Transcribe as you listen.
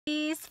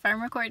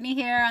Farmer Courtney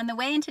here. On the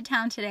way into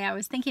town today, I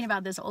was thinking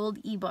about this old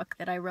ebook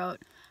that I wrote,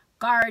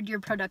 Guard Your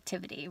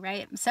Productivity,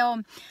 right?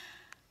 So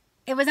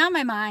it was on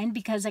my mind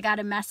because I got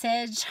a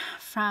message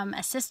from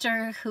a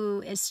sister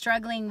who is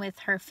struggling with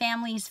her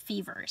family's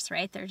fevers,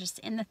 right? They're just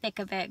in the thick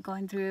of it,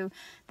 going through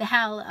the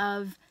hell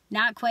of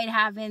not quite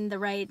having the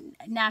right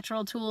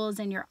natural tools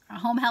in your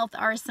home health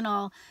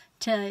arsenal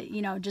to,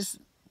 just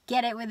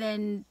get it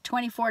within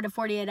 24 to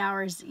 48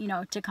 hours,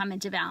 to come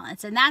into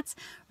balance. And that's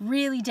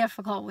really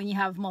difficult when you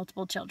have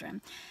multiple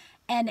children.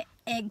 And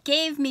it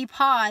gave me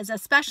pause,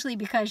 especially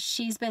because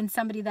she's been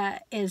somebody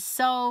that is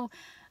so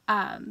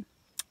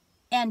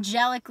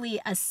angelically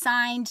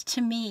assigned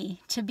to me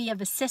to be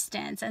of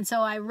assistance. And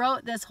so I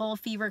wrote this whole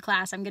fever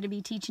class. I'm going to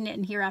be teaching it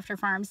in Hereafter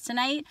Farms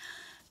tonight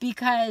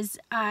because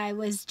I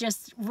was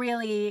just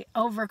really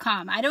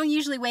overcome. I don't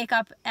usually wake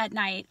up at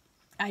night.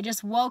 I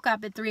just woke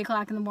up at 3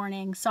 o'clock in the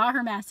morning, saw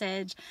her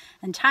message,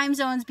 and time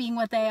zones being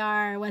what they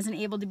are, I wasn't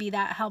able to be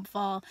that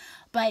helpful.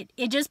 But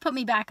it just put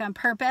me back on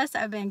purpose.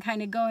 I've been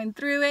kind of going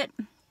through it.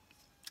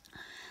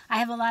 I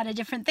have a lot of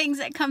different things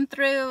that come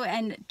through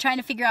and trying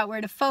to figure out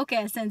where to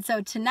focus. And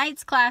so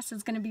tonight's class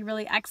is going to be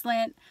really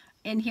excellent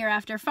in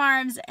Hereafter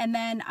Farms, and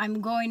then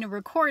I'm going to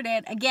record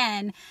it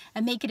again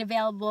and make it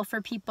available for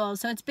people.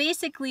 So it's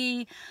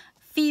basically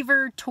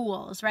fever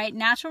tools, right?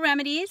 Natural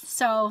remedies.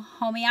 So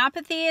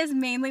homeopathy is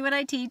mainly what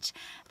I teach.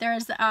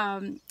 There's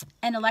an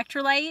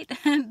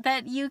electrolyte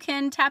that you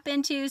can tap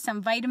into,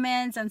 some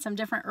vitamins, and some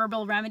different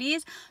herbal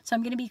remedies. So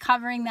I'm going to be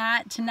covering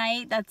that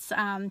tonight. That's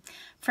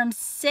from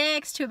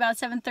 6 to about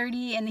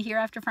 7:30 in the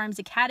Hereafter Farms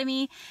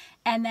Academy.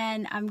 And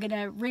then I'm going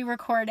to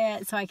re-record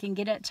it so I can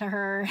get it to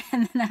her.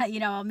 And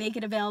then, I'll make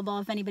it available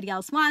if anybody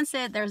else wants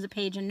it. There's a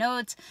page and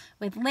notes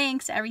with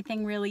links,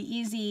 everything really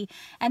easy.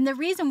 And the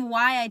reason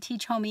why I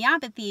teach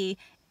homeopathy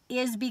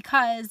is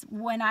because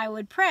when I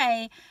would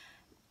pray,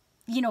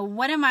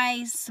 what am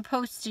I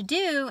supposed to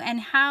do and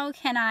how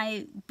can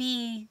I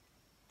be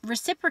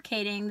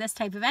reciprocating this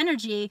type of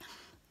energy?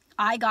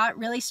 I got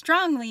really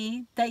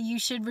strongly that you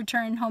should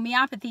return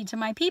homeopathy to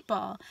my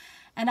people.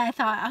 And I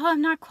thought,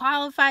 I'm not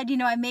qualified.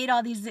 I made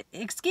all these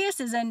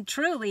excuses, and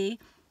truly,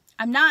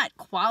 I'm not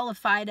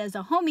qualified as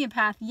a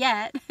homeopath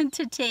yet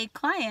to take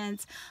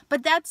clients,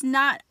 but that's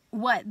not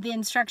what the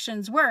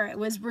instructions were. It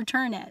was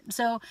return it.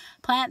 So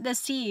plant the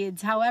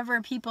seeds,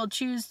 however people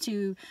choose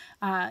to,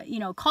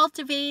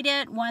 cultivate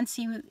it. Once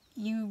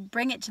you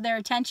bring it to their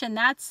attention,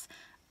 that's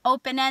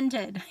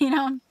open-ended,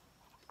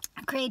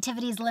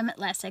 Creativity is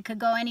limitless. It could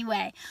go any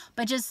way,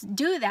 but just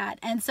do that.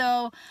 And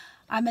so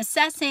I'm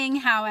assessing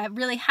how I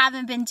really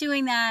haven't been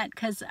doing that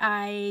because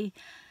I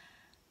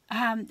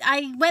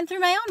went through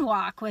my own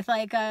walk with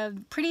like a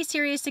pretty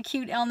serious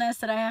acute illness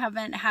that I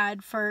haven't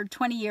had for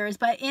 20 years.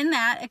 But in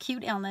that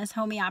acute illness,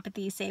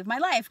 homeopathy saved my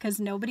life because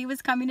nobody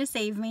was coming to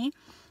save me.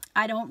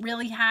 I don't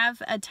really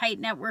have a tight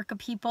network of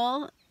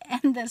people,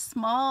 and the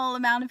small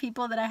amount of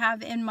people that I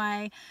have in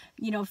my,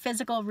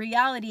 physical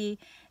reality,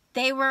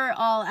 they were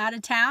all out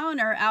of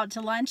town or out to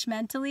lunch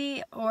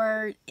mentally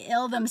or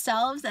ill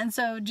themselves. And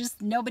so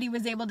just nobody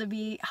was able to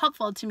be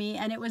helpful to me.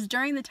 And it was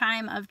during the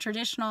time of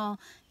traditional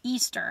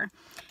Easter.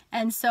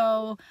 And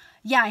so,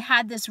 I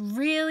had this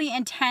really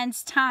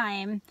intense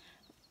time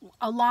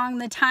along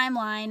the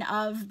timeline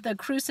of the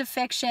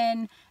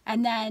crucifixion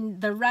and then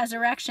the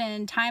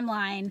resurrection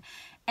timeline.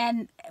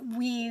 And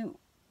we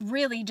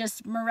really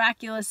just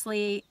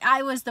miraculously,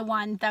 I was the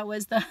one that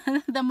was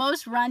the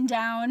most run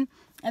down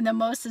and the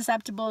most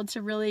susceptible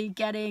to really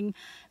getting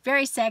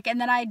very sick. And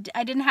then I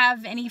didn't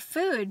have any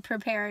food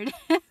prepared.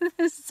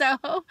 So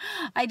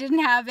I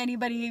didn't have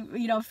anybody,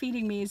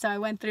 feeding me. So I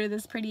went through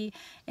this pretty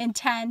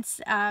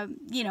intense,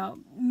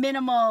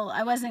 minimal,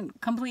 I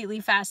wasn't completely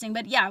fasting,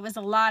 but it was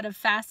a lot of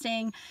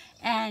fasting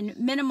and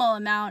minimal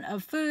amount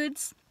of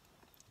foods,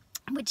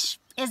 which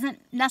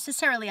isn't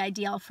necessarily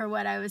ideal for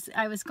what I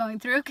was going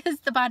through because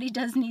the body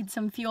does need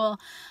some fuel.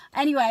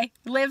 Anyway,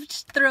 lived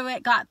through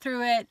it, got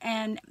through it,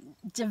 and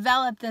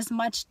developed this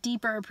much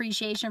deeper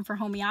appreciation for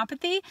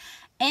homeopathy.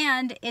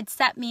 And it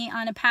set me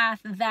on a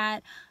path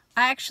that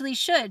I actually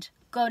should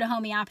go to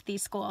homeopathy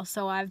school.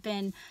 So I've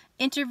been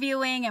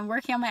interviewing and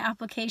working on my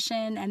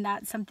application, and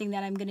that's something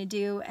that I'm going to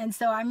do. And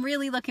so I'm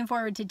really looking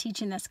forward to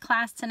teaching this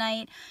class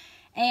tonight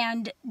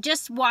and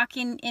just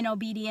walking in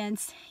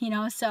obedience,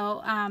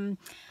 so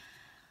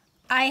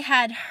I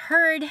had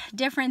heard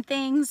different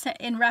things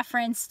in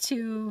reference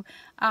to,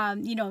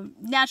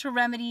 natural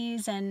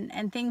remedies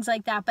and things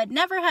like that, but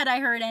never had I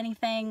heard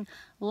anything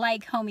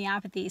like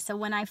homeopathy. So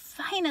when I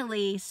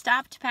finally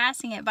stopped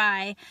passing it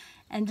by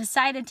and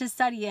decided to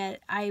study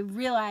it, I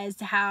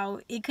realized how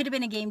it could have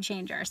been a game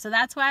changer. So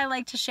that's why I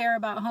like to share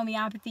about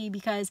homeopathy,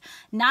 because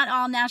not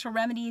all natural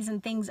remedies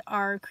and things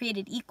are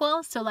created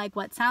equal. So like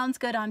what sounds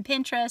good on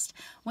Pinterest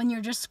when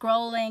you're just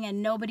scrolling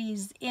and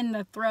nobody's in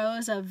the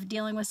throes of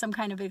dealing with some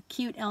kind of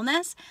acute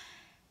illness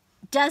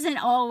doesn't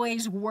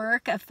always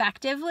work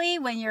effectively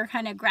when you're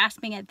kind of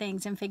grasping at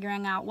things and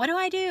figuring out, what do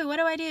I do? What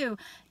do I do?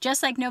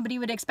 Just like nobody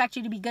would expect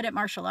you to be good at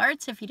martial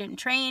arts if you didn't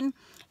train.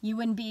 You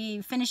wouldn't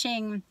be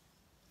finishing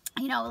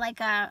you know, like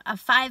a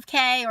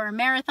 5K or a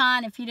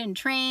marathon, if you didn't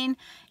train,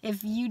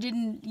 if you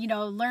didn't, you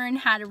know, learn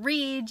how to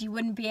read, you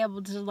wouldn't be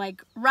able to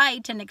like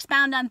write and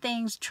expound on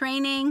things.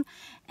 Training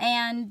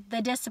and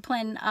the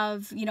discipline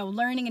of, you know,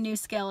 learning a new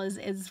skill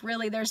is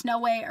really, there's no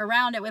way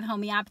around it with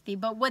homeopathy.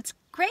 But what's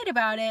great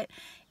about it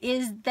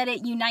is that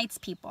it unites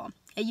people.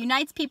 It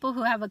unites people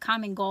who have a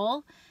common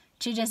goal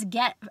to just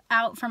get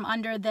out from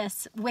under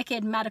this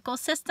wicked medical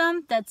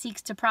system that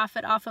seeks to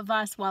profit off of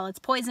us while it's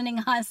poisoning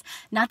us.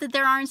 Not that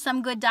there aren't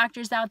some good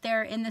doctors out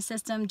there in the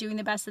system doing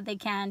the best that they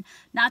can.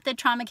 Not that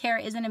trauma care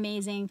isn't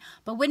amazing,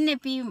 but wouldn't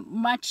it be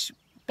much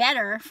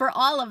better for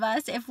all of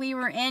us if we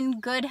were in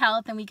good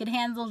health and we could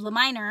handle the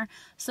minor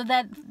so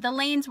that the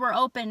lanes were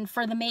open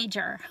for the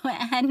major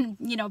and,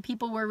 you know,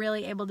 people were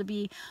really able to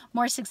be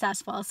more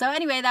successful. So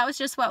anyway, that was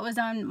just what was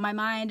on my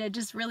mind. I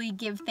just really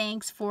give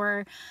thanks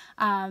for,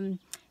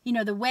 you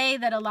know, the way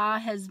that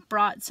Allah has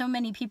brought so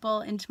many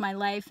people into my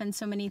life and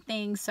so many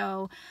things.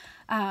 So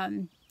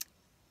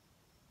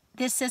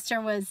this sister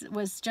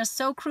was just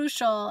so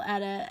crucial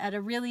at a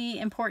really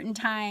important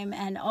time,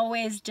 and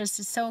always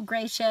just so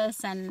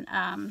gracious and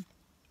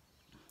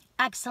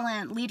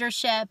excellent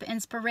leadership,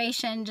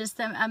 inspiration, just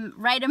the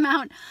right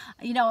amount,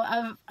 you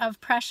know,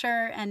 of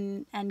pressure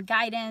and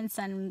guidance,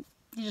 and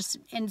just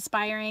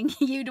inspiring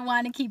you to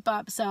want to keep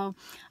up. So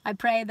I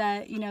pray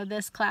that, you know,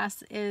 this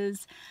class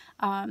is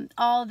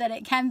all that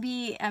it can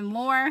be and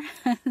more.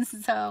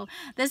 So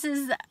this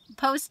is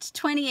post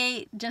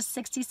 28, just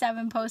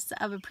 67 posts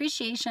of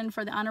appreciation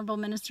for the Honorable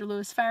Minister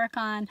Louis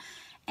Farrakhan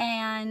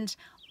and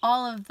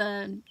all of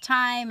the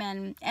time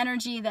and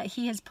energy that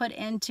he has put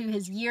into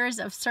his years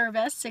of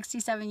service,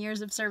 67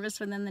 years of service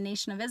within the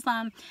Nation of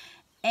Islam.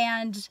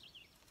 And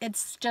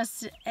it's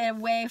just a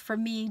way for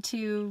me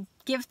to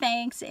give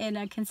thanks in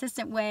a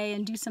consistent way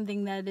and do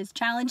something that is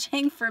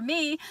challenging for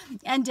me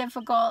and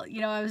difficult.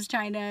 You know, I was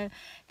trying to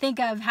think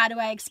of how do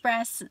I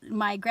express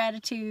my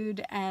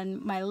gratitude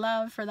and my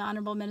love for the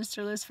Honorable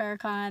Minister Louis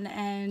Farrakhan,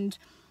 and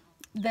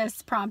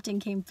this prompting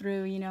came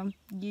through. You know,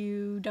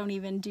 you don't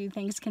even do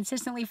things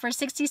consistently for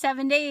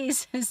 67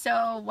 days,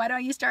 so why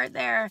don't you start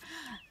there?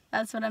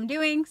 That's what I'm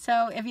doing.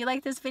 So if you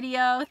like this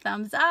video,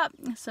 thumbs up,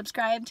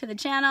 subscribe to the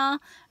channel.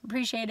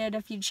 Appreciate it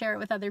if you'd share it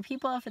with other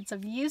people if it's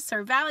of use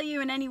or value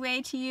in any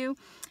way to you.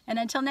 And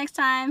until next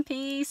time,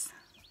 peace.